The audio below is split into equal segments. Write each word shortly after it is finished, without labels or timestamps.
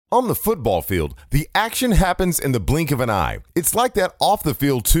On the football field, the action happens in the blink of an eye. It's like that off the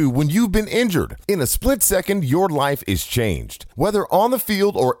field too when you've been injured. In a split second, your life is changed. Whether on the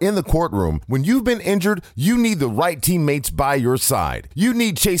field or in the courtroom, when you've been injured, you need the right teammates by your side. You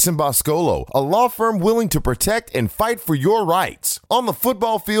need Chase & Boscolo, a law firm willing to protect and fight for your rights. On the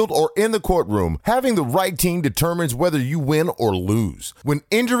football field or in the courtroom, having the right team determines whether you win or lose. When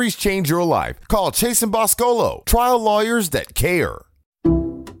injuries change your life, call Chase & Boscolo, trial lawyers that care.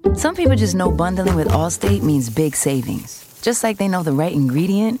 Some people just know bundling with Allstate means big savings. Just like they know the right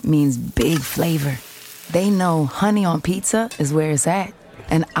ingredient means big flavor. They know honey on pizza is where it's at.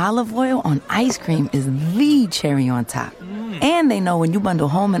 And olive oil on ice cream is the cherry on top. And they know when you bundle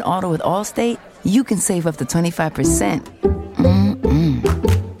home and auto with Allstate, you can save up to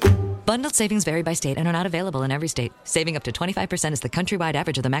 25%. Bundled savings vary by state and are not available in every state. Saving up to 25% is the countrywide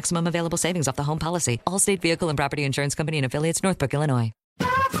average of the maximum available savings off the home policy. Allstate Vehicle and Property Insurance Company and affiliates, Northbrook, Illinois.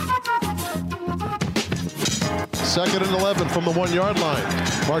 2nd and 11 from the 1-yard line.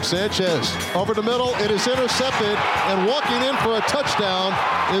 Mark Sanchez over the middle. It is intercepted, and walking in for a touchdown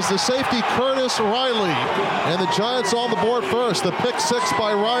is the safety Curtis Riley. And the Giants on the board first. The pick six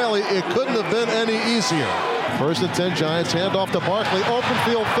by Riley. It couldn't have been any easier. 1st and 10 Giants, hand off to Barkley. Open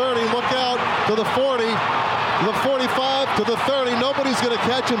field 30. Look out to the 40. The 45 to the 30. Nobody's going to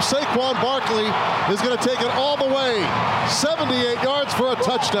catch him. Saquon Barkley is going to take it all the way. 78 yards for a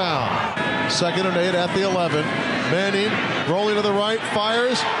touchdown. 2nd and 8 at the 11. Manning rolling to the right,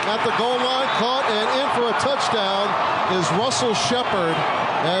 fires at the goal line, caught and in for a touchdown is Russell Shepard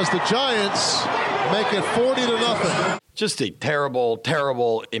as the Giants make it 40-0. Just a terrible,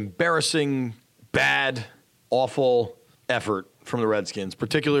 terrible, embarrassing, bad, awful effort from the Redskins,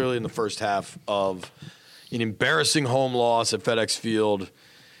 particularly in the first half of an embarrassing home loss at FedEx Field.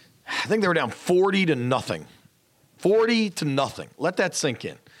 I think they were down 40-0. 40-0. Let that sink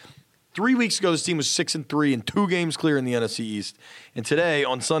in. 3 weeks ago, this team was 6-3 and 2 games clear in the NFC East. And today,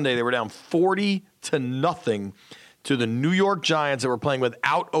 on Sunday, they were down 40-0 to the New York Giants that were playing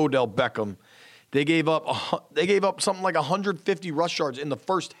without Odell Beckham. They gave up something like 150 rush yards in the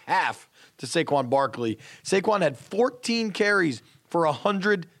first half to Saquon Barkley. Saquon had 14 carries for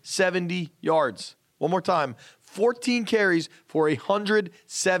 170 yards. One more time, 14 carries for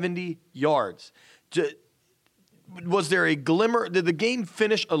 170 yards. Was there a glimmer? Did the game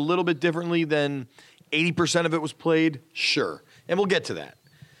finish a little bit differently than 80% of it was played? Sure. And we'll get to that.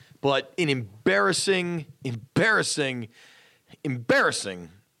 But an embarrassing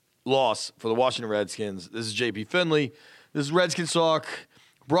loss for the Washington Redskins. This is JP Finley. This is Redskins Talk,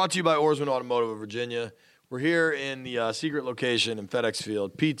 brought to you by Oarsman Automotive of Virginia. We're here in the secret location in FedEx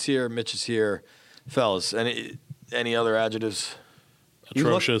Field. Pete's here. Mitch is here. Fellas, any other adjectives?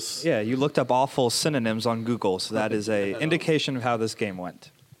 Atrocious. You looked up awful synonyms on Google, so that is a indication of how this game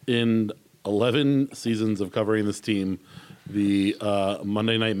went. In 11 seasons of covering this team, the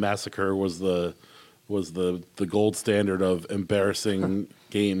Monday Night Massacre was the gold standard of embarrassing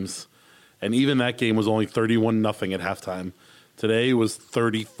games, and even that game was only 31-0 at halftime. Today was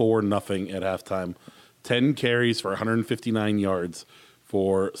 34-0 at halftime. 10 carries for 159 yards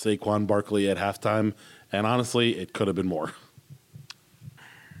for Saquon Barkley at halftime, and honestly, it could have been more.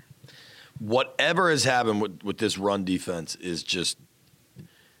 Whatever has happened with this run defense is just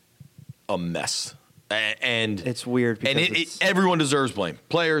a mess. And it's weird. And everyone deserves blame.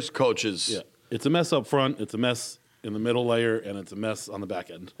 Players, coaches. Yeah. It's a mess up front. It's a mess in the middle layer, and it's a mess on the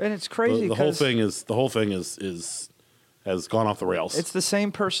back end. And it's crazy. The whole thing has gone off the rails. It's the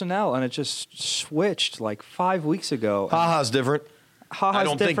same personnel, and it just switched like 5 weeks ago. Ha-Ha's different. I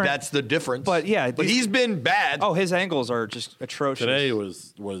don't think different, that's the difference. But yeah, but he's been bad. Oh, his angles are just atrocious. Today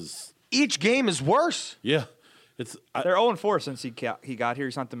was each game is worse. Yeah, they're 0-4 since he got here.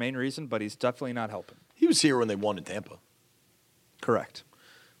 He's not the main reason, but he's definitely not helping. He was here when they won in Tampa. Correct.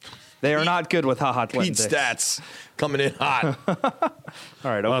 They are not good with Ha-Ha Pete stats coming in hot. All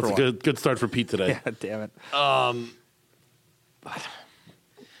right, well, that's a good start for Pete today. Yeah, damn it.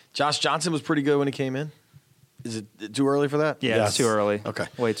 Josh Johnson was pretty good when he came in. Is it too early for that? Yeah, yes. It's too early. Okay.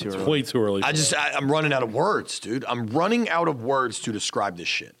 Way too early. Way too early. I'm running out of words, dude. I'm running out of words to describe this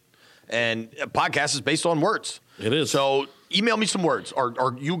shit. And a podcast is based on words. It is. So email me some words,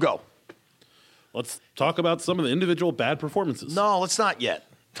 or you go. Let's talk about some of the individual bad performances. No, let's not yet.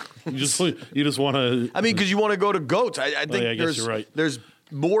 You just want to. I mean, because you want to go to GOATs. I think I guess you're right. There's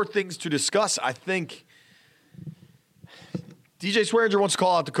more things to discuss. I think DJ Swearinger wants to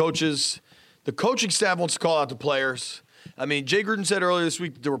call out the coaches. The coaching staff wants to call out the players. I mean, Jay Gruden said earlier this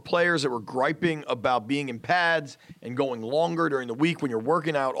week that there were players that were griping about being in pads and going longer during the week when you're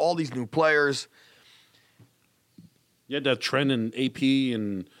working out all these new players. You had that trend in AP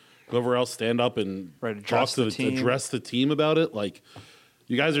and whoever else stand up and address the team about it. Like,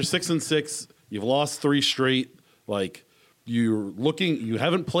 you guys are 6-6. You've lost 3 straight. Like, you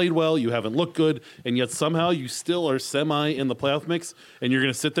haven't played well, you haven't looked good, and yet somehow you still are semi in the playoff mix, and you're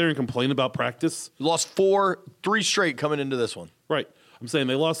going to sit there and complain about practice. You lost 3 straight coming into this one. Right. I'm saying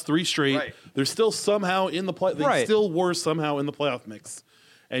they lost 3 straight. Right. They're still somehow in the play. They still were somehow in the playoff mix,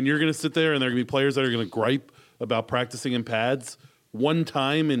 and you're going to sit there, and there are going to be players that are going to gripe about practicing in pads one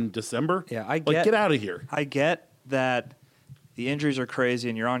time in December. Yeah, get out of here. I get that the injuries are crazy,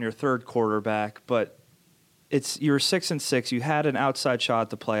 and you're on your 3rd quarterback, but you're 6-6. You had an outside shot at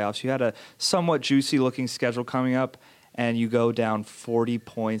the playoffs. You had a somewhat juicy-looking schedule coming up, and you go down 40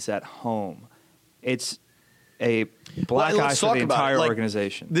 points at home. It's a black eye for the entire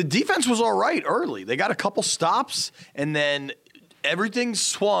organization. The defense was all right early. They got a couple stops, and then everything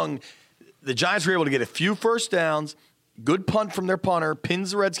swung. The Giants were able to get a few first downs, good punt from their punter,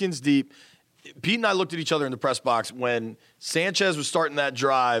 pins the Redskins deep. Pete and I looked at each other in the press box when Sanchez was starting that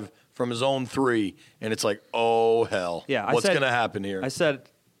drive from his own 3, and it's like, oh, hell. Yeah, what's going to happen here? I said,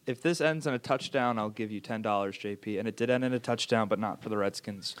 if this ends in a touchdown, I'll give you $10, JP. And it did end in a touchdown, but not for the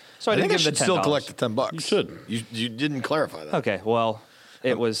Redskins. So I didn't give him the $10. Still collect the $10. You should. You didn't clarify that. Okay, well,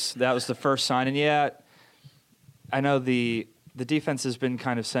 that was the first sign. And, yeah, I know the defense has been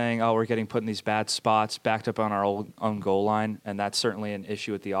kind of saying, oh, we're getting put in these bad spots, backed up on our own goal line, and that's certainly an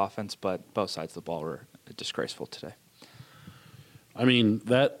issue with the offense, but both sides of the ball were disgraceful today. I mean,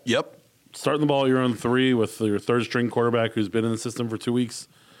 starting the ball your own 3 with your 3rd-string quarterback who's been in the system for 2 weeks,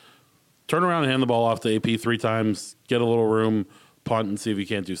 turn around and hand the ball off to AP 3 times, get a little room, punt, and see if you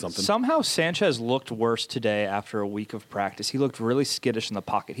can't do something. Somehow Sanchez looked worse today after a week of practice. He looked really skittish in the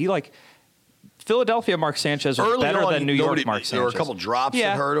pocket. Philadelphia Mark Sanchez was better than New York Mark Sanchez. There were a couple drops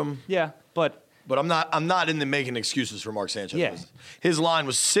that hurt him. Yeah, but I'm not into making excuses for Mark Sanchez. Yeah. His line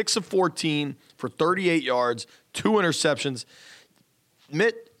was 6 of 14 for 38 yards, 2 interceptions.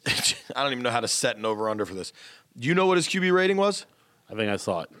 Mitt, I don't even know how to set an over-under for this. Do you know what his QB rating was? I think I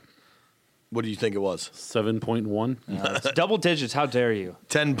saw it. What do you think it was? 7.1. It's double digits. How dare you?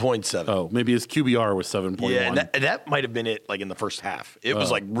 10.7. Oh, maybe his QBR was 7.1. Yeah, and that might have been it. Like in the first half, it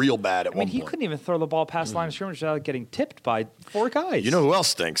was like real bad at one point. He couldn't even throw the ball past the line of scrimmage without getting tipped by 4 guys. You know who else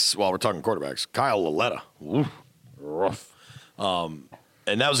stinks? While we're talking quarterbacks, Kyle Laletta. Ooh, rough.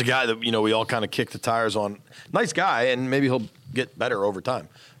 And that was a guy that we all kind of kicked the tires on. Nice guy, and maybe he'll get better over time.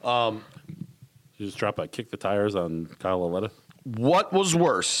 You just drop a kick the tires on Kyle Laletta. What was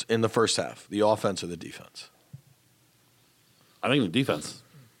worse in the first half, the offense or the defense? I think the defense.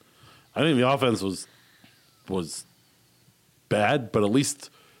 I think the offense was bad, but at least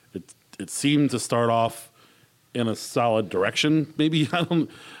it seemed to start off in a solid direction. Maybe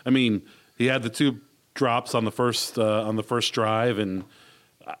he had the 2 drops on the first drive, and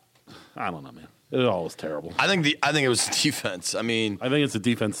I don't know, man. It all was terrible. I think it was the defense. I think it's the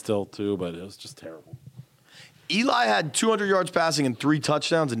defense still too, but it was just terrible. Eli had 200 yards passing and 3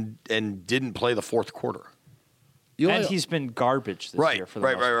 touchdowns and didn't play the 4th quarter. And he's been garbage this year for the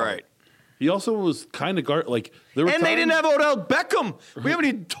most part. Right. He also was kind of they didn't have Odell Beckham. We haven't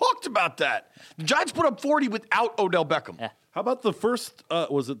even talked about that. The Giants put up 40 without Odell Beckham. Yeah. How about the first?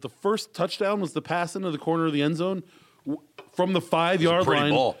 Was it the first touchdown? Was the pass into the corner of the end zone from the 5-yard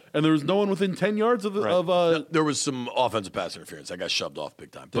line? Ball. And there was no one within 10 yards of the. No, there was some offensive pass interference. That got shoved off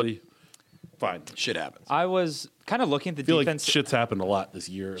big time. But fine, shit happens. I was kind of looking at the defense. Like shit's happened a lot this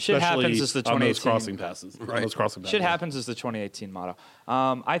year. Shit happens is the 2018 on those crossing passes. Right. Those crossing passes. Shit happens is the 2018 motto.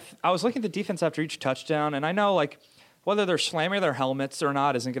 I was looking at the defense after each touchdown, and I know whether they're slamming their helmets or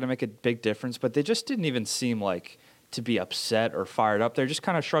not isn't going to make a big difference, but they just didn't even seem like to be upset or fired up. They just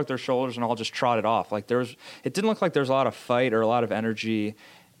kind of shrugged their shoulders and all just trotted off. It didn't look like there was a lot of fight or a lot of energy.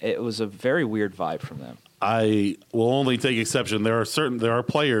 It was a very weird vibe from them. I will only take exception. There are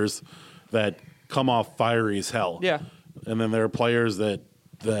players that come off fiery as hell. Yeah. And then there are players that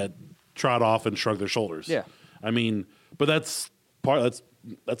trot off and shrug their shoulders. Yeah. But that's part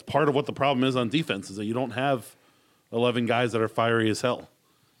of what the problem is on defense is that you don't have 11 guys that are fiery as hell.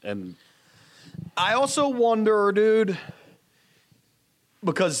 And I also wonder, dude,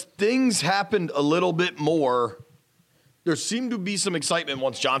 because things happened a little bit more. There seemed to be some excitement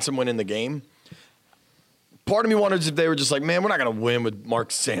once Johnson went in the game. Part of me wonders if they were just like, man, we're not going to win with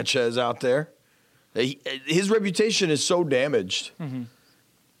Mark Sanchez out there. His reputation is so damaged. Mm-hmm.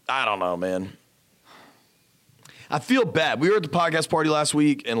 I don't know, man. I feel bad. We were at the podcast party last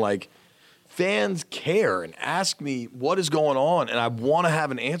week, and fans care and ask me what is going on, and I want to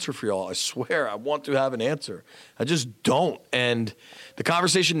have an answer for y'all. I swear, I want to have an answer. I just don't. And the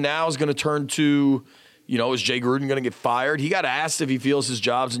conversation now is going to turn to, is Jay Gruden going to get fired? He got asked if he feels his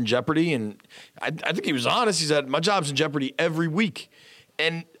job's in jeopardy, and I think he was honest. He said, my job's in jeopardy every week.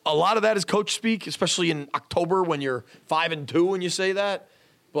 And a lot of that is coach speak, especially in October when you're 5-2 when you say that.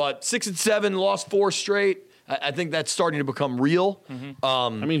 But 6-7, lost 4 straight. I think that's starting to become real.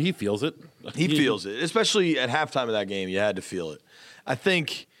 Mm-hmm. He feels it. He feels it, especially at halftime of that game. You had to feel it. I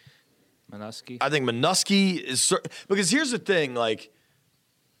think Manusky is – because here's the thing,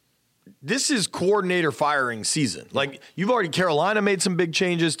 this is coordinator firing season. Carolina made some big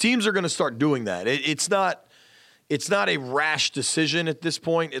changes. Teams are going to start doing that. It's not a rash decision at this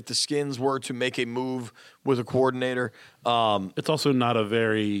point if the Skins were to make a move with a coordinator. It's also not a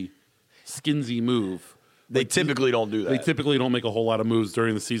very Skinsy move. They typically don't do that. They typically don't make a whole lot of moves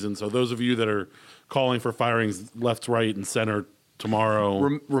during the season. So those of you that are calling for firings left, right, and center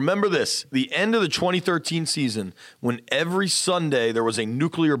tomorrow. Remember this. The end of the 2013 season, when every Sunday there was a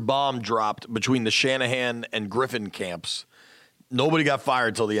nuclear bomb dropped between the Shanahan and Griffin camps, nobody got fired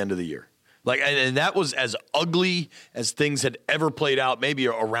until the end of the year. And that was as ugly as things had ever played out, maybe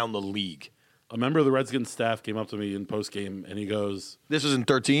around the league. A member of the Redskins staff came up to me in postgame, and he goes... This was in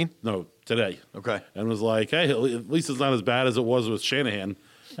 13? No, today. Okay. And was like, hey, at least it's not as bad as it was with Shanahan.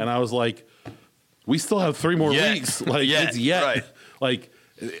 And I was like, we still have 3 more weeks. It's yet. Right.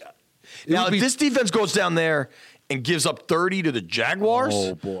 Now, if this defense goes down there and gives up 30 to the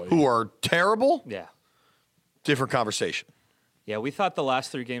Jaguars, who are terrible, different conversation. Yeah, we thought the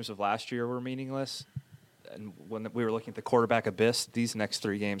last 3 games of last year were meaningless. And when we were looking at the quarterback abyss, these next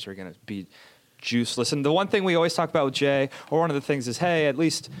 3 games are going to be juiceless. And the one thing we always talk about with Jay, or one of the things is, hey, at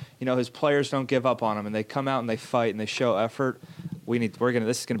least his players don't give up on him and they come out and they fight and they show effort. This is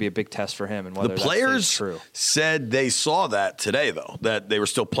going to be a big test for him. And whether the players true. Said they saw that today, though, that they were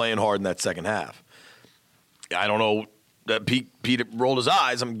still playing hard in that second half. I don't know that Pete rolled his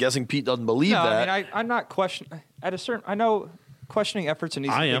eyes. I'm guessing Pete doesn't believe that. I'm not questioning. I know questioning effort's an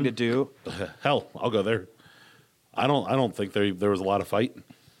easy thing to do. Hell, I'll go there. I don't think there was a lot of fight.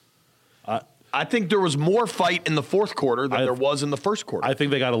 I think there was more fight in the fourth quarter than there was in the first quarter. I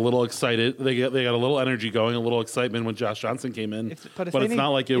think they got a little excited. They got a little energy going, a little excitement when Josh Johnson came in. But it's not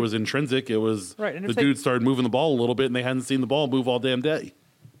like it was intrinsic. It was the dude started moving the ball a little bit, and they hadn't seen the ball move all damn day.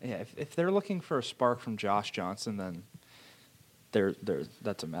 Yeah, if they're looking for a spark from Josh Johnson, then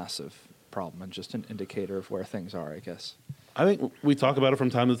that's a massive problem and just an indicator of where things are, I guess. I think we talk about it from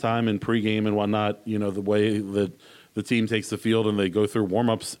time to time in pregame and whatnot, the way that the team takes the field and they go through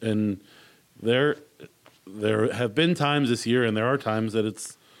warm-ups. And there have been times this year, and there are times that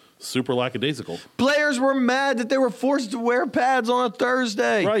it's super lackadaisical. Players were mad that they were forced to wear pads on a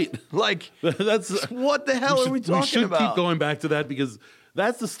Thursday. Right. That's what the hell are we talking about? We should keep going back to that because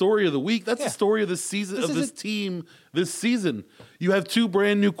that's the story of the week. That's the story of this season, of this team this season. You have 2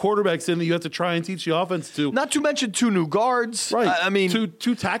 brand new quarterbacks in that you have to try and teach the offense to. Not to mention 2 new guards. Right.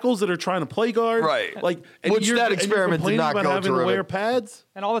 Two tackles that are trying to play guard. Right. Which that experiment did not go terrific. Having to wear pads.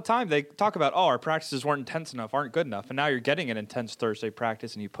 And all the time they talk about, our practices weren't intense enough, aren't good enough. And now you're getting an intense Thursday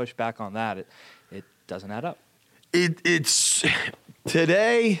practice and you push back on that. It doesn't add up. It's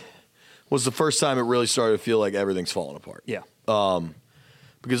today was the first time it really started to feel like everything's falling apart. Yeah.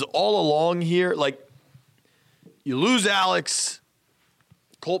 Because all along here, you lose Alex,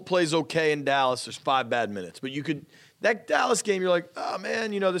 Colt plays okay in Dallas, there's 5 bad minutes. But that Dallas game, you're like, oh,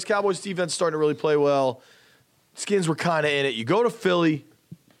 man, this Cowboys defense is starting to really play well. Skins were kind of in it. You go to Philly,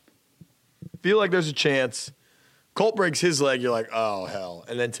 feel like there's a chance. Colt breaks his leg, you're like, oh, hell.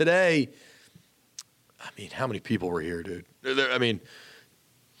 And then today, how many people were here, dude?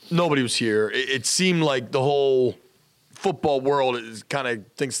 Nobody was here. It seemed like the whole football world kind of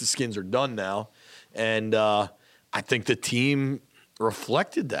thinks the Skins are done now. And I think the team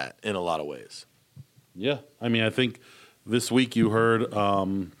reflected that in a lot of ways. Yeah. I think this week you heard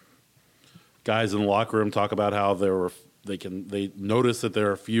guys in the locker room talk about how they notice that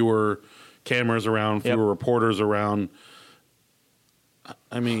there are fewer cameras around, fewer reporters around.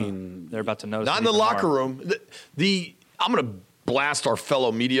 They're about to notice. Not in the locker room. I'm going to blast our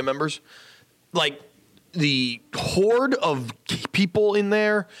fellow media members. The horde of people in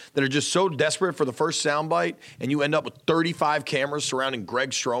there that are just so desperate for the first soundbite, and you end up with 35 cameras surrounding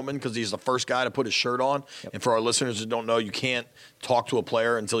Greg Stroman because he's the first guy to put his shirt on. Yep. And for our listeners that don't know, you can't talk to a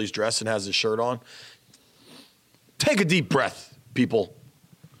player until he's dressed and has his shirt on. Take a deep breath, people.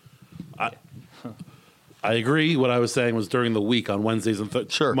 I agree. What I was saying was during the week on Wednesdays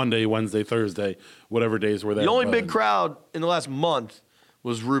and Monday, Wednesday, Thursday, whatever days were there. The only big crowd in the last month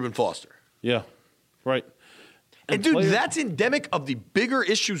was Reuben Foster. Yeah. Right. And dude, that's endemic of the bigger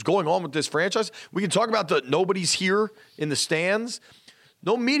issues going on with this franchise. We can talk about the nobody's here in the stands.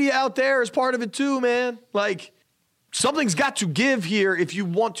 No media out there is part of it too, man. Like, something's got to give here if you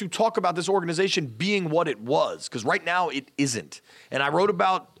want to talk about this organization being what it was, because right now it isn't. And I wrote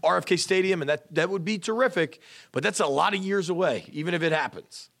about RFK Stadium, and that would be terrific, but that's a lot of years away, even if it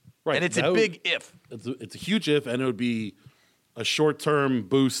happens. Right. And it's a big if. It's a huge if, and it would be a short-term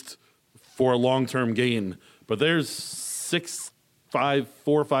boost for a long-term gain. But there's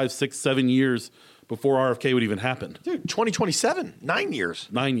 4, 5, 6, 7 years before RFK would even happen. Dude, 2027, 9 years.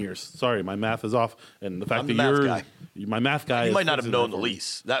 9 years. Sorry, my math is off. And the fact I'm that the math guy. my math guy. You is might not have fixing known that the for me.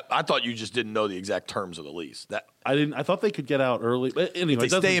 lease. I thought you just didn't know the exact terms of the lease. I didn't. I thought they could get out early. But anyway,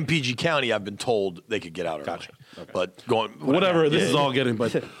 If they stay in PG County, I've been told they could get out early. Gotcha. Okay. But whatever. This is all getting.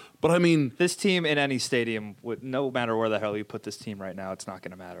 But I mean, This team in any stadium, no matter where the hell you put this team right now, it's not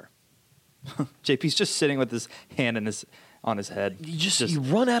going to matter. JP's just sitting with his hand on his head. you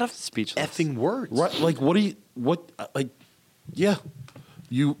run out of speechless. effing words. right? Like, yeah,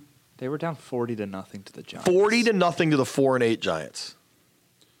 you. They were down 40-0 to the Giants. 40-0 to the 4-8 Giants.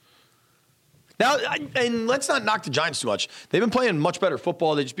 Now, and let's not knock the Giants too much. They've been playing much better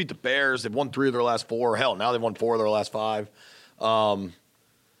football. They just beat the Bears. They've won 3 of their last 4. Hell, now they've won 4 of their last 5.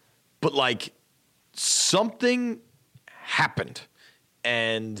 But like, something happened,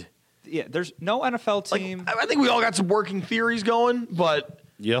 and Yeah, there's no NFL like, team. I think we all got some working theories going, but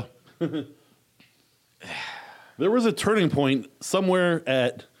Yeah. There was a turning point somewhere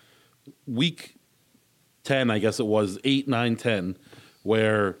at week 10, I guess it was, 8, 9, 10,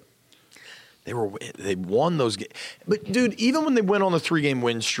 where they won those games. But dude, even when they went on the 3-game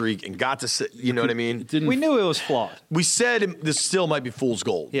win streak and got to sit, you know what I mean? we knew it was flawed. We said this still might be fool's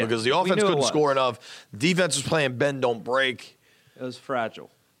gold Yeah, because the we offense knew it couldn't was. score enough. Defense was playing bend don't break. It was fragile.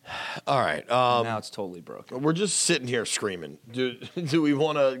 All right, Now it's totally broken. we're just sitting here screaming. Do we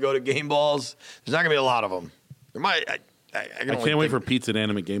want to go to game balls? There's not gonna be a lot of them. There might. I can't wait for Pete's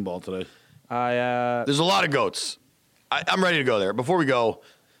inanimate game ball today. There's a lot of goats. I'm ready to go there. Before we go,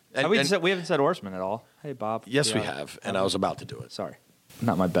 we haven't said Orsman at all. Hey, Bob. yes, we Yeah. have, and I was about to do it. Sorry.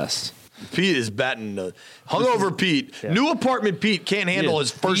 Not my best. Pete is batting hungover Pete. Yeah. New apartment Pete can't handle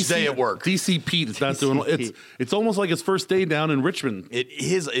his first day at work. DC Pete is not doing. Pete. It's almost like his first day down in Richmond. It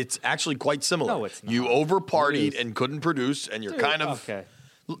is. It's actually quite similar. No, it's not. You over It partied is. and couldn't produce, and you're kind of. Okay.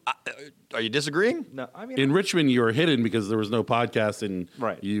 Are you disagreeing? No, I mean. In Richmond, you were hidden because there was no podcast, and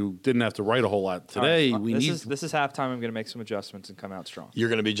Right. you didn't have to write a whole lot. all right, Today, we need. This is halftime. I'm going to make some adjustments and come out strong. You're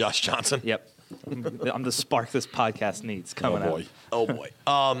going to be Josh Johnson. Yep. I'm the spark this podcast needs coming boy. out. Oh boy.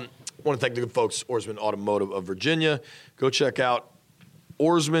 I want to thank the good folks, Orsman Automotive of Virginia. Go check out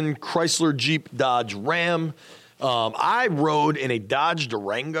Orsman Chrysler Jeep Dodge Ram. I rode in a Dodge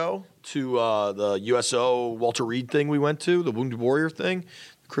Durango to the USO Walter Reed thing we went to, the Wounded Warrior thing,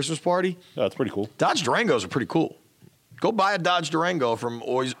 Christmas party. Oh, that's pretty cool. Dodge Durangos are pretty cool. Go buy a Dodge Durango from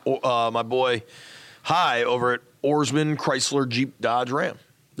my boy Hi over at Orsman Chrysler Jeep Dodge Ram.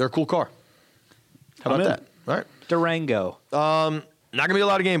 They're a cool car. How about I'm in. that? All right. Durango. Not going to be a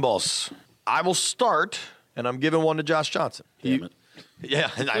lot of game balls. I will start, and I'm giving one to Josh Johnson. Damn it. Yeah,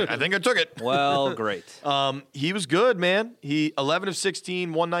 I think I took it. Well, great. He was good, man. He 11 of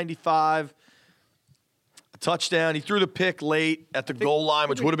 16, 195, a touchdown. He threw the pick late at the goal line,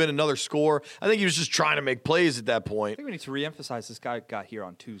 which would have been another score. I think he was just trying to make plays at that I point. think we need to reemphasize this guy got here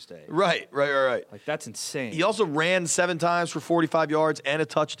on Tuesday. Right. Like, that's insane. He also ran 7 times for 45 yards and a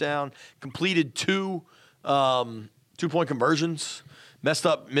touchdown, completed 2 2-point conversions, messed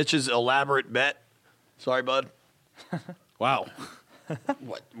up Mitch's elaborate bet. Sorry, bud. Wow.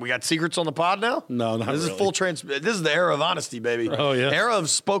 What? We got secrets on the pod now? No, not This really. is full This is the era of honesty, baby. Oh, yeah. Era of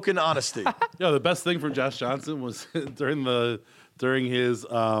spoken honesty. Yeah, the best thing from Josh Johnson was during his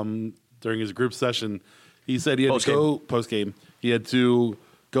group session. He said he had to go post game. He had to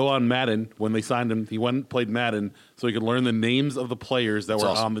go on Madden when they signed him. He went and played Madden so he could learn the names of the players that were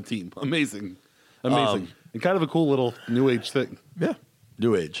awesome. on the team. Amazing, and kind of a cool little new age thing. Yeah.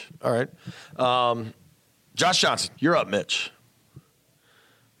 New age. All right. Josh Johnson, you're up, Mitch.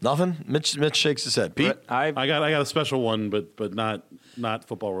 Nothing? Mitch shakes his head. Pete? I got a special one, but not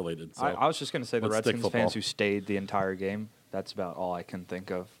football related. So I was just going to say the let's stick Redskins football. fans who stayed the entire game. That's about all I can think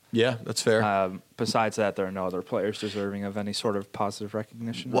of. Yeah, that's fair. Besides that, there are no other players deserving of any sort of positive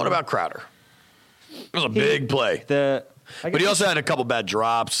recognition. What about Crowder? It was a big play. But But he also had a couple bad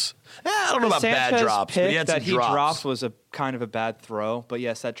drops. I don't know about bad drops, but he had some that he drops. dropped was a kind of a bad throw. But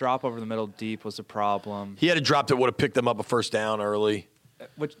yes, that drop over the middle deep was a problem. He had a drop that would have picked them up a first down early.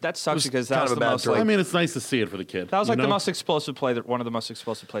 Which that sucks was because kind that was of a the bad most. throw. I mean, it's nice to see it for the kid. That was like you the know? most explosive play. One of the most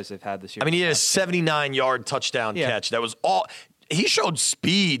explosive plays they've had this year. I mean, he had a 79-yard touchdown catch. That was all. He showed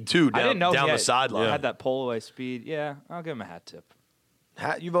speed too I didn't know down he the sideline. had that pull away speed. Yeah, I'll give him a hat tip.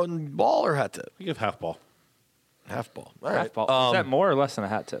 You voting ball or hat tip? I give half ball. Half ball. All Half right. ball. Is that more or less than a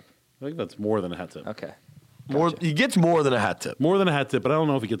hat tip? I think that's more than a hat tip. Okay. More. He gets more than a hat tip. More than a hat tip, but I don't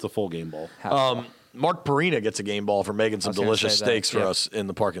know if he gets a full game ball. Half ball. Mark Perina gets a game ball for making some was gonna delicious say that, steaks for yeah. us in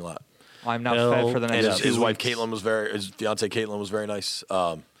the parking lot. I'm now Hell, fed for the And next his 2 wife weeks. his fiance Caitlin was very nice.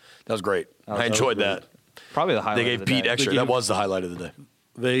 That was great. I that enjoyed was that. Probably the highlight. They gave of the Pete day. extra. That was the highlight of the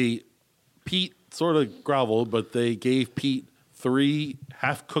day. Pete sort of groveled, but they gave Pete 3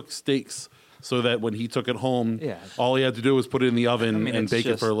 half-cooked steaks so that when he took it home, all he had to do was put it in the oven and it's bake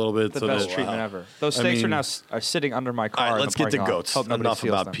it for a little bit. The so best that, treatment ever. Those steaks are sitting under my car. All right, in let's the get to parking lot. goats. Hope nobody Enough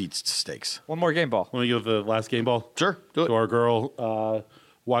steals about them. Pete's steaks. One more game ball. Want to give the last game ball? Sure, do it. To our girl,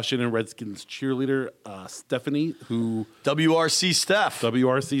 Washington Redskins cheerleader, Stephanie, who WRC Steph.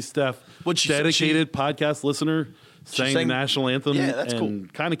 WRC Steph, dedicated podcast listener, sang the national anthem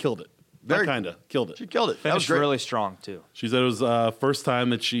and kind of killed it. Not kind of, killed it. She killed it. That was Finished great. really strong too. She said it was first time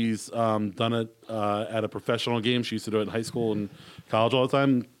that she's done it at a professional game. She used to do it in high school and college all the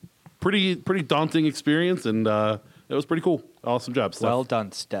time. Pretty daunting experience, and it was pretty cool. Awesome job, Steph. Well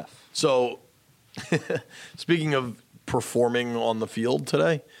done, Steph. So, speaking of performing on the field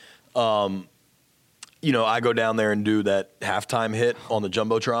today, I go down there and do that halftime hit on the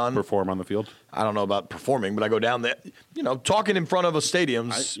Jumbotron. Perform on the field. I don't know about performing, but I go down there, talking in front of a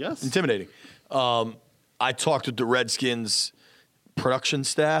stadium's intimidating. I talked with the Redskins production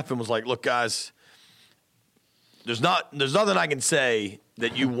staff and was like, look, guys, there's nothing I can say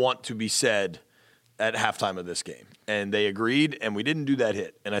that you want to be said at halftime of this game. And they agreed, and we didn't do that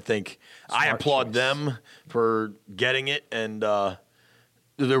hit. And I think I applaud them for getting it. And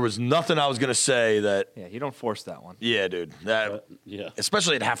there was nothing I was going to say that. Yeah, you don't force that one. Yeah, dude.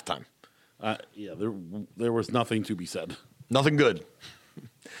 Especially at halftime. There was nothing to be said. Nothing good.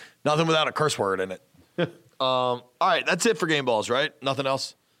 Nothing without a curse word in it. All right, that's it for game balls, right? Nothing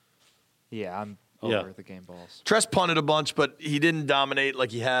else? Yeah, I'm over the game balls. Tress punted a bunch, but he didn't dominate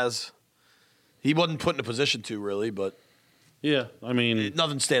like he has. He wasn't put in a position to, really, but. Yeah, I mean.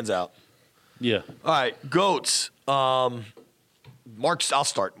 Nothing stands out. Yeah. All right, GOATs. I'll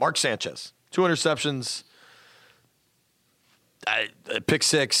start. Mark Sanchez. 2 interceptions. Pick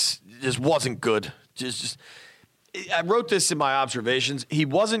 6 just wasn't good. I wrote this in my observations. He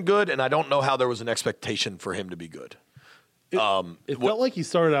wasn't good, and I don't know how there was an expectation for him to be good. It felt like he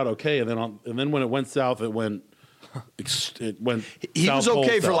started out okay, and then when it went south, it went. He was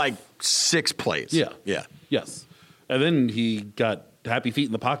okay for south. like 6 plays. Yeah. Yes. And then he got happy feet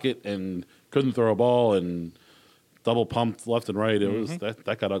in the pocket and couldn't throw a ball and double pumped left and right. It was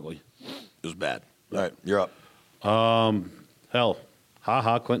that got ugly. It was bad. All right, you're up.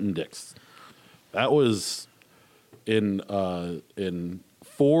 Clinton Dix. That was in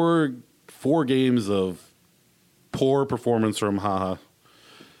 4 games of poor performance from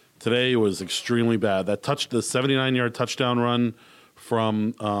Today was extremely bad. The 79-yard touchdown run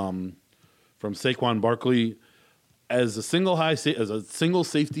from Saquon Barkley as a single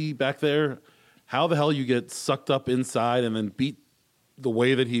safety back there. How the hell you get sucked up inside and then beat the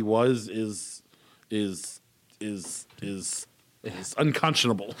way that he was is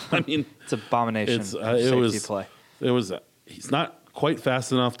unconscionable. I mean, it's abomination. Safety play. It was. He's not quite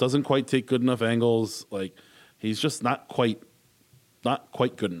fast enough. Doesn't quite take good enough angles. Like he's just not quite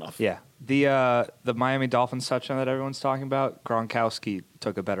good enough. Yeah. The Miami Dolphins touchdown that everyone's talking about, Gronkowski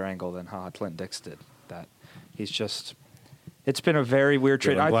took a better angle than Clinton Dix did. That he's just. It's been a very weird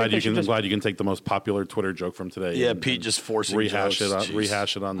trade. I'm glad you can take the most popular Twitter joke from today. Yeah, Pete just forcing rehash jokes.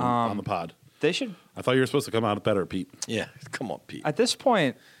 it on the pod. They should. I thought you were supposed to come out better, Pete. Yeah, come on, Pete. At this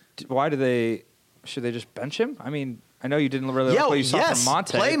point, should they just bench him? I mean, I know you didn't really like what you saw from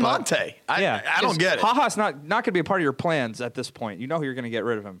Monte. Play Monte. I don't get it. HaHa's not going to be a part of your plans at this point. You know you're going to get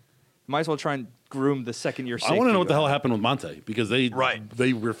rid of him. Might as well try and groom the second-year safety. I want to know what the hell happened with Monte because they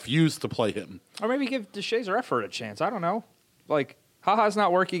refused to play him. Or maybe give DeShazer Effort a chance. I don't know. Like, HaHa's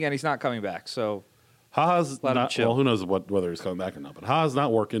not working and he's not coming back. So HaHa's let him not. chill. Well, who knows whether he's coming back or not? But HaHa's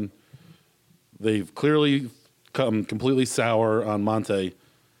not working. They've clearly come completely sour on Monte.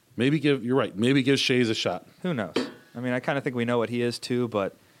 You're right. Maybe give Shays a shot. Who knows? I mean, I kind of think we know what he is too,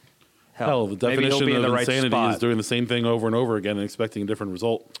 but hell, the definition maybe he'll be of in the insanity right is doing the same thing over and over again and expecting a different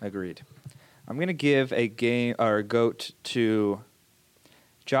result. Agreed. I'm going to give a GOAT to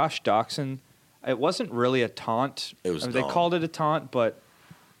Josh Doxson. It wasn't really a taunt. It was. They called it a taunt, but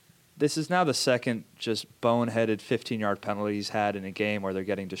this is now the second just boneheaded 15-yard penalty he's had in a game where they're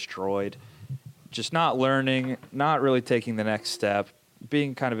getting destroyed. Just not learning, not really taking the next step,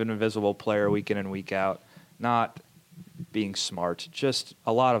 being kind of an invisible player week in and week out, not being smart. Just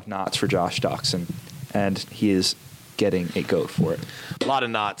a lot of knots for Josh Doxson, and he is getting a goat for it. A lot of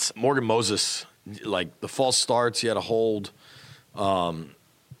knots. Morgan Moses, like the false starts, he had a hold. Morgan,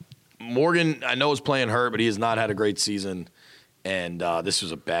 I know, is playing hurt, but he has not had a great season. And this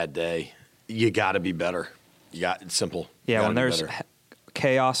was a bad day. You got to be better. It's simple. Yeah, when there's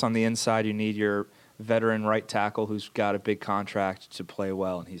chaos on the inside, you need your veteran right tackle who's got a big contract to play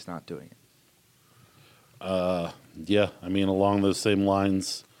well, and he's not doing it. Yeah, I mean, along those same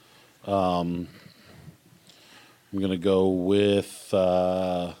lines, I'm going to go with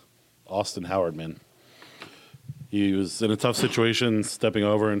Austin Howard, man. He was in a tough situation, stepping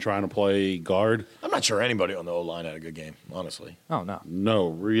over and trying to play guard. I'm not sure anybody on the O-line had a good game, honestly. Oh, no. No,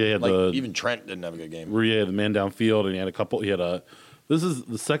 Rie had even Trent didn't have a good game. Rie had the man downfield, and he had a couple. This is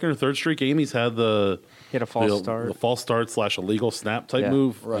the second or third straight game he's had He had a false start. The false start / illegal snap type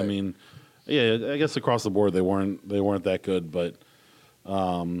move. Right. I mean, yeah, I guess across the board they weren't that good, but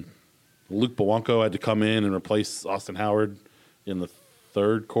Luke Bowanko had to come in and replace Austin Howard in the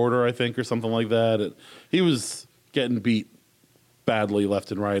third quarter, I think, or something like that. He was getting beat badly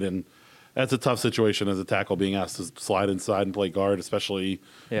left and right, and that's a tough situation as a tackle, being asked to slide inside and play guard, especially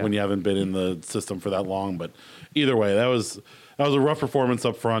when you haven't been in the system for that long. But either way, that was a rough performance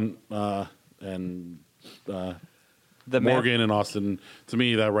up front, and Morgan and Austin. To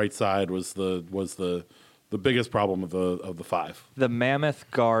me, that right side was the biggest problem of the five. The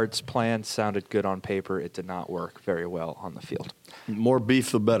Mammoth guards plan sounded good on paper. It did not work very well on the field. More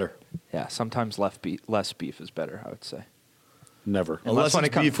beef, the better. Yeah, sometimes less beef is better, I would say. Never. Unless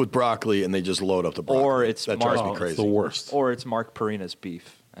it's beef with broccoli and they just load up the broccoli. Or it's that drives me crazy. It's the worst. Or it's Mark Perina's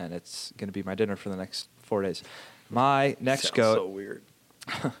beef, and it's going to be my dinner for the next 4 days. My next goat. So weird.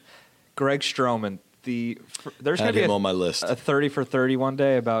 Greg Stroman. There's going to be on my list. A 30 for 30 one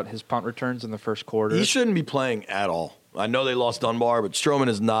day about his punt returns in the first quarter. He shouldn't be playing at all. I know they lost Dunbar, but Stroman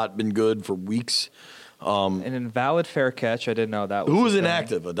has not been good for weeks. An invalid fair catch. I didn't know that. Who was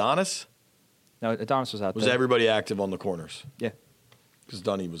inactive? Adonis? No, Adonis was out there. Was everybody active on the corners? Yeah. Because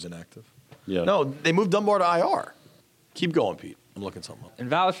Dunny was inactive. Yeah. No, they moved Dunbar to IR. Keep going, Pete. I'm looking something up.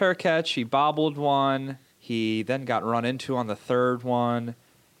 Invalid fair catch. He bobbled one. He then got run into on the third one.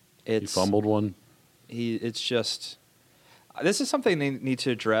 He fumbled one. It's just, this is something they need to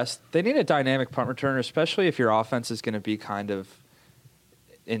address. They need a dynamic punt returner, especially if your offense is going to be kind of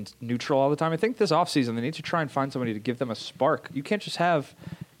in neutral all the time. I think this offseason they need to try and find somebody to give them a spark. You can't just have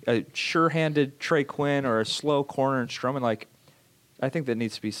a sure-handed Trey Quinn or a slow corner and Stroman. I think that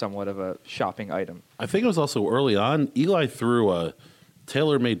needs to be somewhat of a shopping item. I think it was also early on. Eli threw a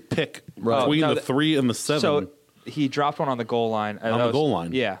tailor-made pick between the 3 and the 7. So he dropped one on the goal line. Goal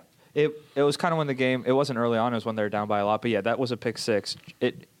line. Yeah. It was kind of when the game, it wasn't early on, it was when they were down by a lot. But yeah, that was a pick six.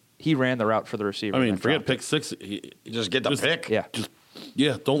 He ran the route for the receiver. I mean, forget pick six. You just get the pick.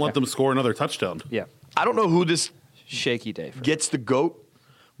 Yeah. Don't let them score another touchdown. Yeah. I don't know who this shaky day gets the GOAT.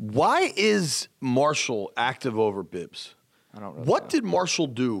 Why is Marshall active over Bibbs? I don't know. What did Marshall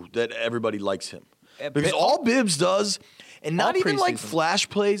do that everybody likes him? Because all Bibbs does, and not even like flash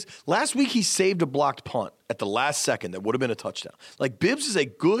plays. Last week he saved a blocked punt at the last second that would have been a touchdown. Like, Bibbs is a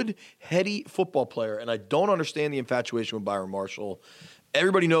good, heady football player, and I don't understand the infatuation with Byron Marshall.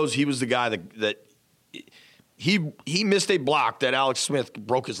 Everybody knows he was the guy that he missed a block that Alex Smith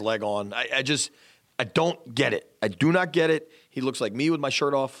broke his leg on. I don't get it. I do not get it. He looks like me with my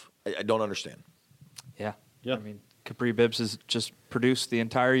shirt off. I don't understand. Yeah. I mean, Capri Bibbs has just produced the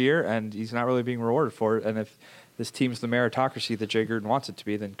entire year, and he's not really being rewarded for it. And if this team's the meritocracy that Jay Gruden wants it to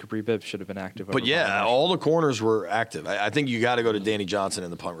be, then Capri Bibbs should have been active. But yeah, all the corners were active. I think you got to go to Danny Johnson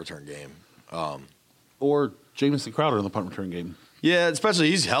in the punt return game. Or Jamison Crowder in the punt return game. Yeah, especially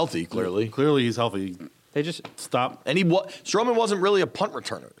he's healthy, clearly. Clearly he's healthy. They just stop. And Stroman wasn't really a punt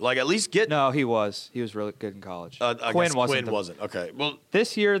returner. Like, at least get. No, he was. He was really good in college. Quinn wasn't. Okay. Well,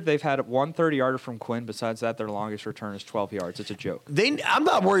 this year they've had 130-yarder from Quinn. Besides that, their longest return is 12 yards. It's a joke. I'm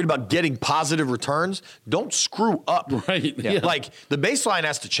not worried about getting positive returns. Don't screw up. Right. Yeah. Like, the baseline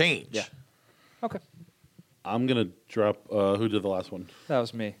has to change. Yeah. Okay. I'm gonna drop. Who did the last one? That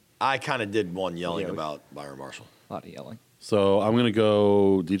was me. I kind of did one yelling about Byron Marshall. A lot of yelling. So I'm gonna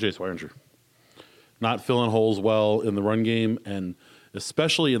go DJ Swearinger. Not filling holes well in the run game, and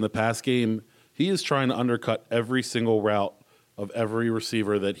especially in the pass game, he is trying to undercut every single route of every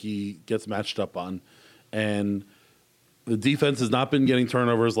receiver that he gets matched up on. And the defense has not been getting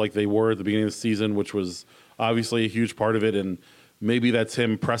turnovers like they were at the beginning of the season, which was obviously a huge part of it. And maybe that's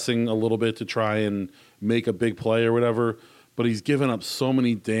him pressing a little bit to try and make a big play or whatever. But he's given up so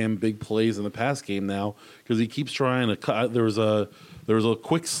many damn big plays in the pass game now because he keeps trying to cut. There was a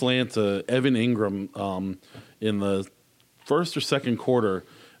quick slant to Evan Ingram in the first or second quarter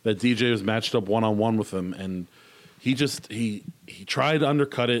that DJ was matched up one-on-one with him, and he tried to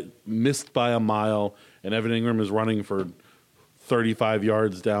undercut it, missed by a mile, and Evan Ingram is running for 35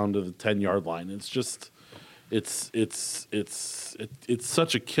 yards down to the 10-yard line. It's just it's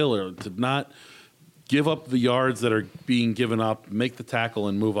such a killer to not give up the yards that are being given up, make the tackle,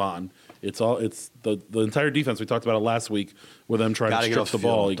 and move on. It's the entire defense. We talked about it last week with them trying to strip the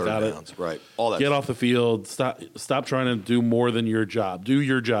ball. You got it. Right. All that get off the field. Stop trying to do more than your job. Do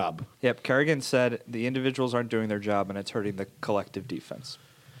your job. Yep. Kerrigan said the individuals aren't doing their job, and it's hurting the collective defense.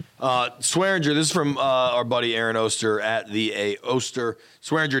 Swearinger, this is from our buddy Aaron Oster at the A. Oster.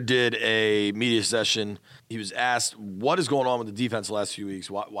 Swearinger did a media session. He was asked, what is going on with the defense the last few weeks?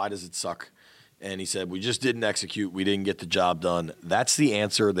 Why does it suck? And he said, we just didn't execute. We didn't get the job done. That's the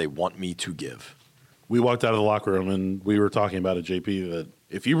answer they want me to give. We walked out of the locker room, and we were talking about it, JP, that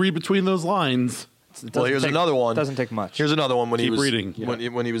if you read between those lines. Well, here's another one. Doesn't take much. Here's another one when Keep he was reading.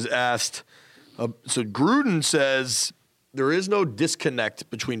 When he was asked. So Gruden says there is no disconnect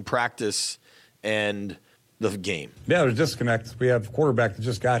between practice and the game. Yeah, there's a disconnect. We have a quarterback that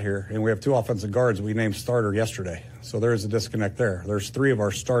just got here, and we have 2 offensive guards we named starter yesterday. So there is a disconnect there. There's 3 of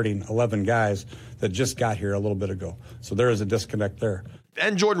our starting 11 guys that just got here a little bit ago. So there is a disconnect there.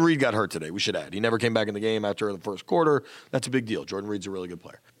 And Jordan Reed got hurt today, we should add. He never came back in the game after the first quarter. That's a big deal. Jordan Reed's a really good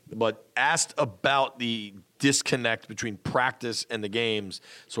player. But asked about the disconnect between practice and the games,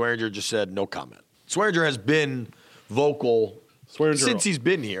 Swearinger just said no comment. Swearinger has been vocal since he's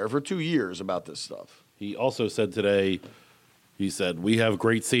been here for 2 years about this stuff. He also said today, he said, we have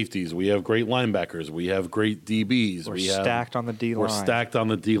great safeties, we have great linebackers, we have great DBs. We're stacked on the D-line. We're stacked on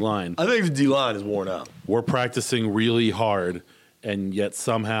the D-line. I think the D-line is worn out. We're practicing really hard, and yet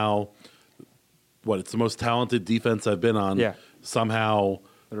somehow, it's the most talented defense I've been on. Yeah. Somehow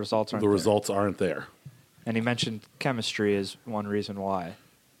the results aren't there. And he mentioned chemistry is one reason why.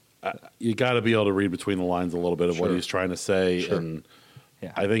 You got to be able to read between the lines a little bit of what he's trying to say, and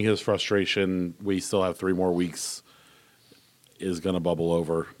yeah. I think his frustration, we still have 3 more weeks, is going to bubble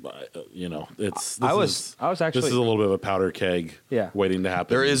over. This is a little bit of a powder keg waiting to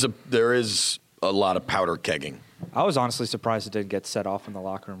happen. There is a lot of powder kegging. I was honestly surprised it didn't get set off in the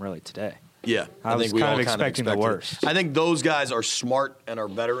locker room really today. Yeah. I was kind of expecting the worst. I think those guys are smart and are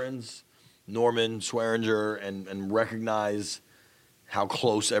veterans, Norman, Swearinger, and recognize how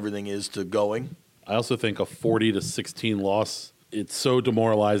close everything is to going. I also think a 40-16 loss, it's so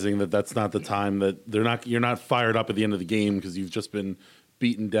demoralizing that's not the time that you're not fired up at the end of the game because you've just been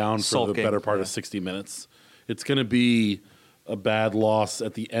beaten down for the better part of 60 minutes. It's going to be a bad loss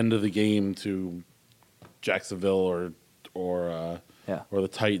at the end of the game to Jacksonville or the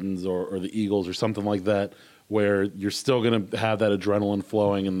Titans or the Eagles or something like that, where you're still going to have that adrenaline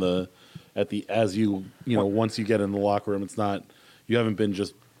flowing once you get in the locker room. It's not, you haven't been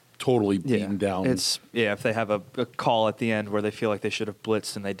just totally beaten down. If they have a call at the end where they feel like they should have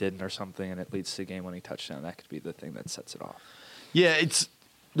blitzed and they didn't or something, and it leads to a game-winning touchdown, that could be the thing that sets it off. Yeah, it's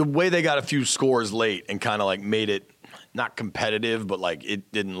the way they got a few scores late and kind of like made it not competitive, but like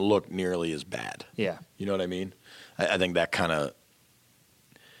it didn't look nearly as bad. Yeah. You know what I mean? I think that kind of.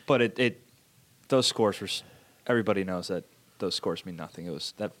 But those scores were. Everybody knows that those scores mean nothing. It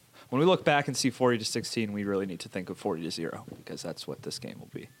was that when we look back and see 40-16, we really need to think of 40-0 because that's what this game will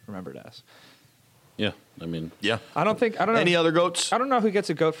be remembered as. Yeah, I mean, yeah. I don't know. Any other goats? I don't know who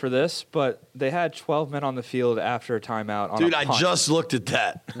gets a goat for this, but they had 12 men on the field after a timeout. Dude, I just looked at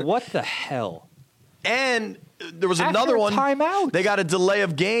that. What the hell? And there was another one. Timeout. They got a delay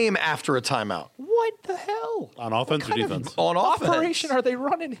of game after a timeout. What the hell? On offense or defense? On offense. What operation are they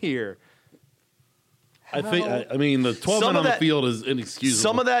running here? I mean, the 12 men on the field is inexcusable.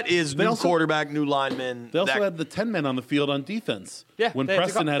 Some of that is new quarterback, new linemen. They also had the 10 men on the field on defense. Yeah, when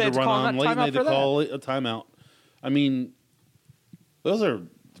Preston had to run on late, they had to call a timeout. I mean, those are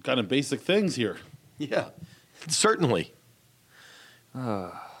kind of basic things here. Yeah, certainly.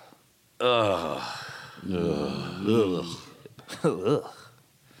 Where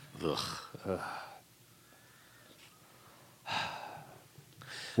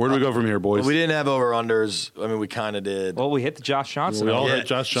do we go from here, boys? Well, we didn't have over-unders. I mean, we kind of did. Well, we hit the Josh Johnson. We all hit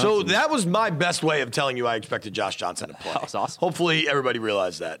Josh Johnson. So that was my best way of telling you I expected Josh Johnson to play. That was awesome. Hopefully everybody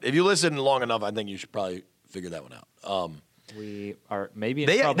realized that. If you listen long enough, I think you should probably figure that one out. We are maybe in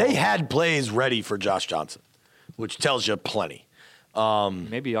trouble. They had plays ready for Josh Johnson, which tells you plenty.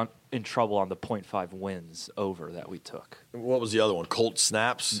 Maybe in trouble on the 0.5 wins over that we took. What was the other one? Colt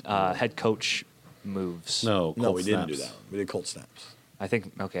snaps? Head coach moves. No, we didn't do that. We did Colt snaps. I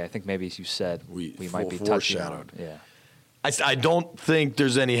think maybe as you said, we might be touching on. Yeah. I don't think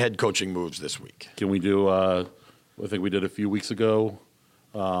there's any head coaching moves this week. Can we do, I think we did a few weeks ago.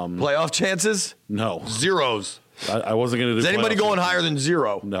 Playoff chances? No. Zeros. I wasn't going to do. Is anybody going higher than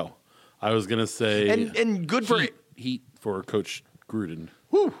 0? No, I was going to say and good for Heat for Coach Gruden.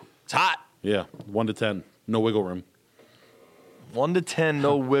 Whew, it's hot. Yeah, 1 to 10, no wiggle room. 1 to 10,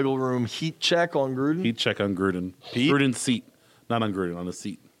 no wiggle room. Heat check on Gruden. Heat check on Gruden. Pete? Gruden's seat, not on Gruden, on the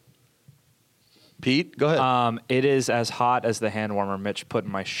seat. Pete, go ahead. It is as hot as the hand warmer Mitch put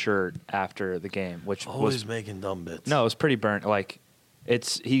in my shirt after the game, which Always making dumb bits. No, it was pretty burnt. Like,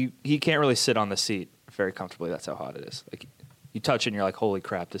 he can't really sit on the seat very comfortably. That's how hot it is. Like, you touch it and you're like, holy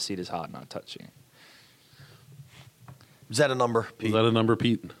crap, the seat is hot. Not touching it. Is that a number, Pete? Is that a number,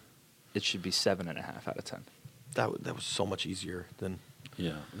 Pete? It should be 7.5 out of 10. That was so much easier than.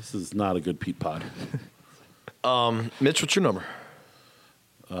 Yeah, this is not a good Pete pod. Mitch, what's your number?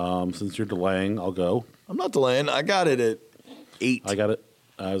 Since you're delaying, I'll go. I'm not delaying. I got it at 8. I got it.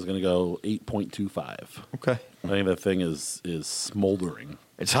 I was going to go 8.25. Okay. I think that thing is smoldering.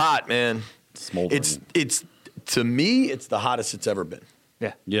 It's hot, man. Smoldering. It's to me, it's the hottest it's ever been.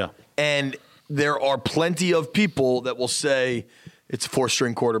 Yeah. Yeah. And there are plenty of people that will say it's a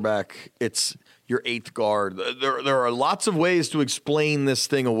 4-string quarterback. It's your 8th guard. There are lots of ways to explain this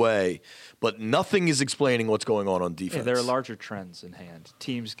thing away, but nothing is explaining what's going on defense. Yeah, there are larger trends in hand.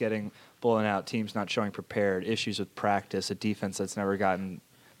 Teams getting blown out, teams not showing prepared, issues with practice, a defense that's never gotten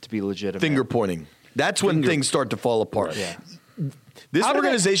to be legitimate. Finger pointing. That's when things start to fall apart. Yeah. This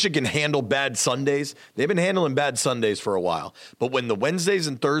organization can handle bad Sundays. They've been handling bad Sundays for a while. But when the Wednesdays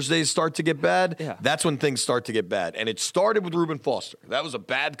and Thursdays start to get bad, that's when things start to get bad. And it started with Reuben Foster. That was a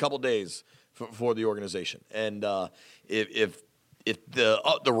bad couple days for the organization. And if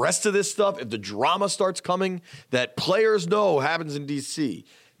the rest of this stuff, if the drama starts coming that players know happens in D.C.,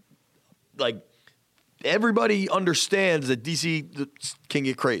 like everybody understands that D.C. can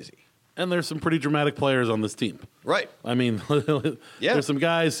get crazy. And there's some pretty dramatic players on this team. Right. I mean, there's some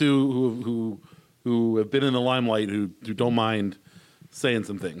guys who have been in the limelight who don't mind saying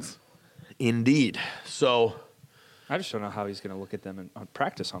some things. Indeed. So I just don't know how he's going to look at them on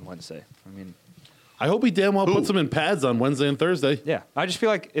practice on Wednesday. I mean, I hope he damn well puts them in pads on Wednesday and Thursday. Yeah. I just feel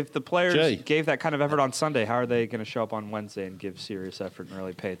like if the players gave that kind of effort on Sunday, how are they going to show up on Wednesday and give serious effort and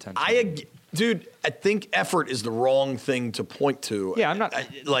really pay attention? Dude, I think effort is the wrong thing to point to. Yeah, I'm not.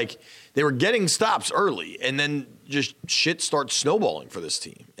 They were getting stops early, and then just shit starts snowballing for this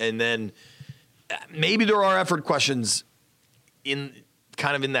team. And then maybe there are effort questions in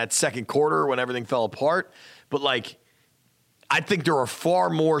that second quarter when everything fell apart. But, I think there are far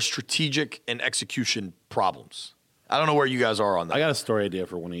more strategic and execution problems. I don't know where you guys are on that. I got a story idea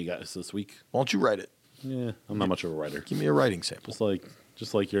for one of you guys this week. Why don't you write it? Yeah, I'm not much of a writer. Give me a writing sample.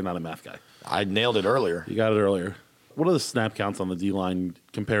 Just like you're not a math guy. I nailed it earlier. You got it earlier. What are the snap counts on the D-line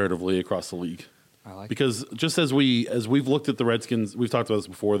comparatively across the league? Because just as we've looked at the Redskins, we've talked about this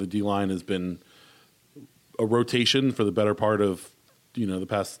before, the D-line has been a rotation for the better part of, the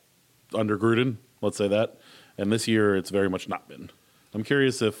past under Gruden, let's say that. And this year it's very much not been. I'm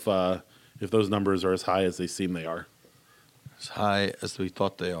curious if those numbers are as high as they seem they are. As high as we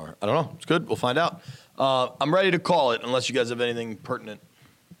thought they are. I don't know. It's good. We'll find out. I'm ready to call it unless you guys have anything pertinent.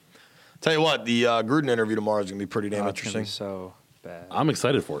 Tell you what, the Gruden interview tomorrow is going to be pretty damn interesting. It's gonna be so bad. I'm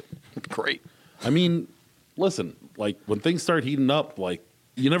excited for it. Great. I mean, listen, when things start heating up,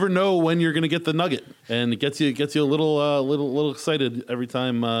 you never know when you're going to get the nugget, and it gets you a little excited every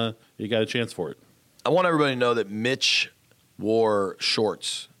time you got a chance for it. I want everybody to know that Mitch wore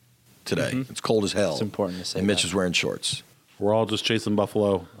shorts today. Mm-hmm. It's cold as hell. It's important to say and Mitch that. is wearing shorts. We're all just chasing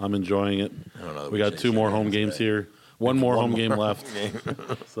Buffalo. I'm enjoying it. I don't know. We got 2 more home games here. One more home game left.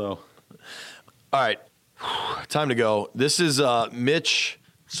 So, all right, time to go. This is Mitch's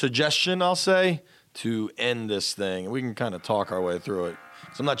suggestion, I'll say, to end this thing. We can kind of talk our way through it.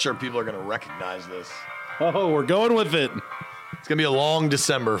 So I'm not sure people are going to recognize this. Oh, we're going with it. It's going to be a long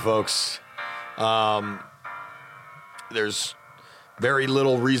December, folks. There's very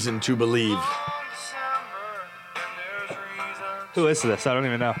little reason to believe. Who is this? I don't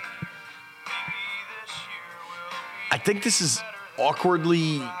even know. I think this is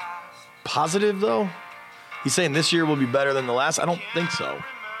awkwardly positive, though. He's saying this year will be better than the last. I don't think so.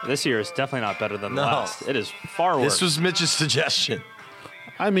 This year is definitely not better than the last. It is far worse. This was Mitch's suggestion.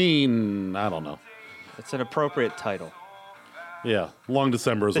 I mean, I don't know. It's an appropriate title. Yeah, long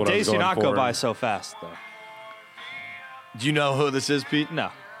December is what I was going for. The days do not go by so fast, though. Do you know who this is, Pete?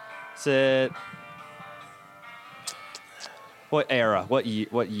 No. Is it... What era? What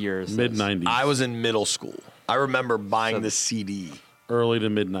year is this? Mid-90s. I was in middle school. I remember buying the CD. Early to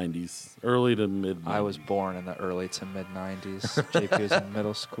mid-90s. Early to mid-90s. I was born in the early to mid-90s. JP was in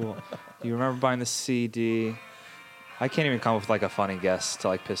middle school. You remember buying the CD? I can't even come up with like a funny guess to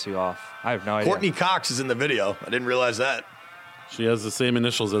like piss you off. I have no idea. Courtney Cox is in the video. I didn't realize that. She has the same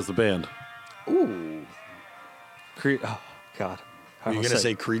initials as the band. Ooh. Oh, God. Are you going to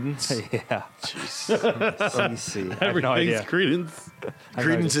say Credence? Yeah. Jeez. Let me see. I have no Everything's idea. Credence.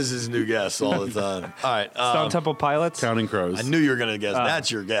 Credence is his new guess all the time. All right. Stone Temple Pilots. Counting Crows. I knew you were going to guess. That's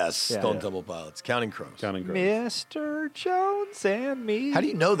your guess. Yeah. Stone Temple Pilots. Counting Crows. Counting Crows. Mr. Jones and me. How do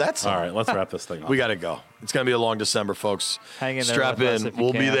you know that song? All right, let's wrap this thing up. We got to go. It's going to be a long December, folks. Hang in there Strap with us in. if you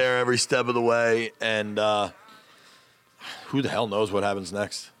We'll be can. there every step of the way. And who the hell knows what happens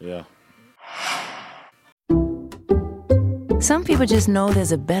next? Yeah. Some people just know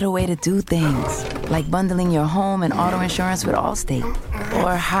there's a better way to do things, like bundling your home and auto insurance with Allstate,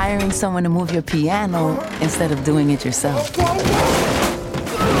 or hiring someone to move your piano instead of doing it yourself.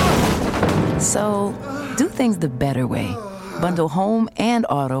 So, do things the better way. Bundle home and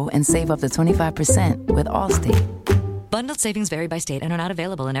auto and save up to 25% with Allstate. Bundled savings vary by state and are not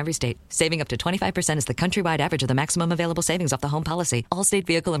available in every state. Saving up to 25% is the countrywide average of the maximum available savings off the home policy. Allstate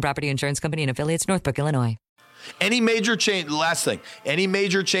Vehicle and Property Insurance Company and affiliates, Northbrook, Illinois. Any major change? Last thing. Any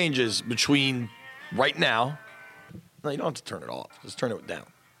major changes between right now? No, you don't have to turn it off. Just turn it down.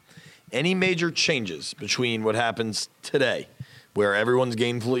 Any major changes between what happens today, where everyone's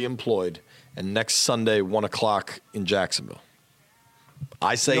gainfully employed, and next Sunday, 1 o'clock in Jacksonville?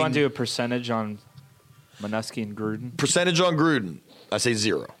 I say. You want to do a percentage on Manusky and Gruden? Percentage on Gruden. I say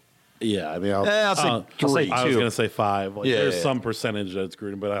 0. Yeah, I mean, I'll say 3. I was going to say 5. Like, Yeah, there's yeah. some percentage that's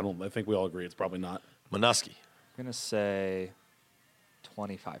Gruden, but I think we all agree it's probably not. Manusky. I'm going to say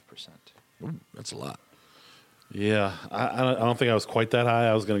 25%. Ooh, that's a lot. Yeah, I don't think I was quite that high.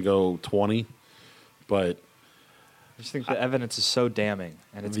 I was going to go 20, but I just think the evidence is so damning,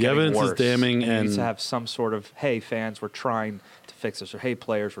 and it's The getting evidence is worse. damning, You need and- to have some sort of, hey, fans, we're trying to fix this, or hey,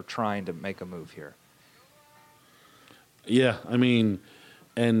 players, we're trying to make a move here. yeah, I mean,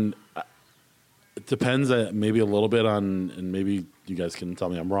 and it depends maybe a little bit on, and maybe you guys can tell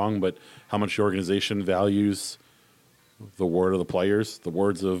me I'm wrong, but how much the organization values the word of the players, the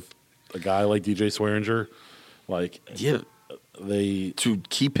words of a guy like DJ Swearinger. Like, Yeah. they To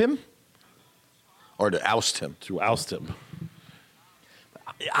keep him or to oust him? to oust him.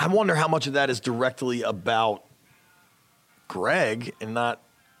 I wonder how much of that is directly about Greg and not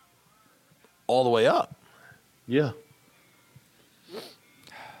all the way up. Yeah,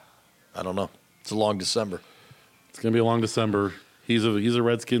 I don't know. It's a long December. it's gonna be a long December. He's a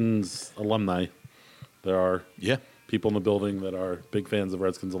Redskins alumni. There are people in the building that are big fans of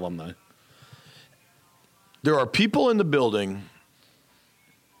Redskins alumni. There are people in the building,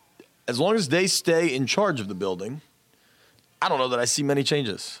 as long as they stay in charge of the building, I don't know that I see many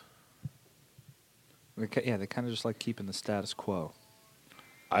changes. They kind of just like keeping the status quo.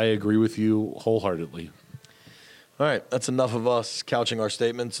 I agree with you wholeheartedly. All right, that's enough of us couching our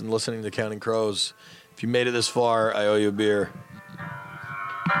statements and listening to Counting Crows. If you made it this far, I owe you a beer.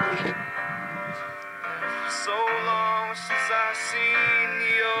 So long since I seen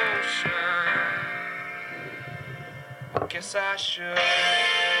the ocean. Guess I should.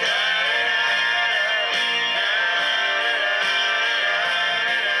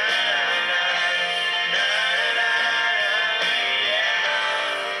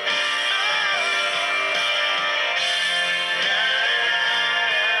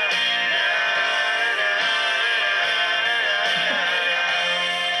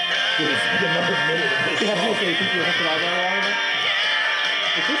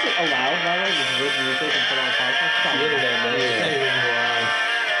 Is this allowed, by the way? This is written and taken put on a podcast?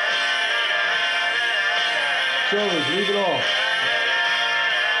 Shoulders, leave it all.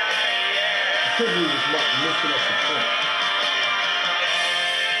 We just missing us the point.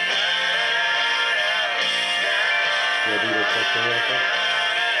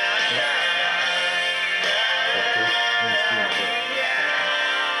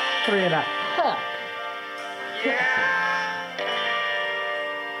 Three and a half.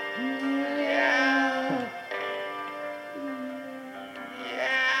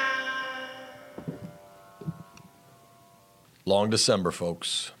 Long December,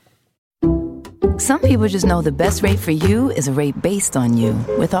 folks. Some people just know the best rate for you is a rate based on you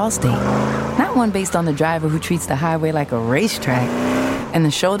with Allstate. Not one based on the driver who treats the highway like a racetrack and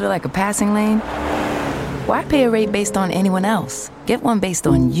the shoulder like a passing lane. Why pay a rate based on anyone else? Get one based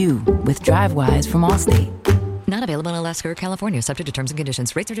on you with DriveWise from Allstate. Not available in Alaska or California, subject to terms and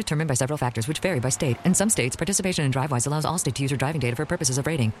conditions. Rates are determined by several factors, which vary by state. In some states, participation in DriveWise allows Allstate to use your driving data for purposes of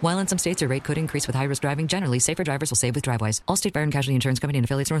rating. While in some states, your rate could increase with high-risk driving. Generally, safer drivers will save with DriveWise. Allstate Fire and Casualty Insurance Company and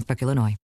affiliates, Northbrook, Illinois.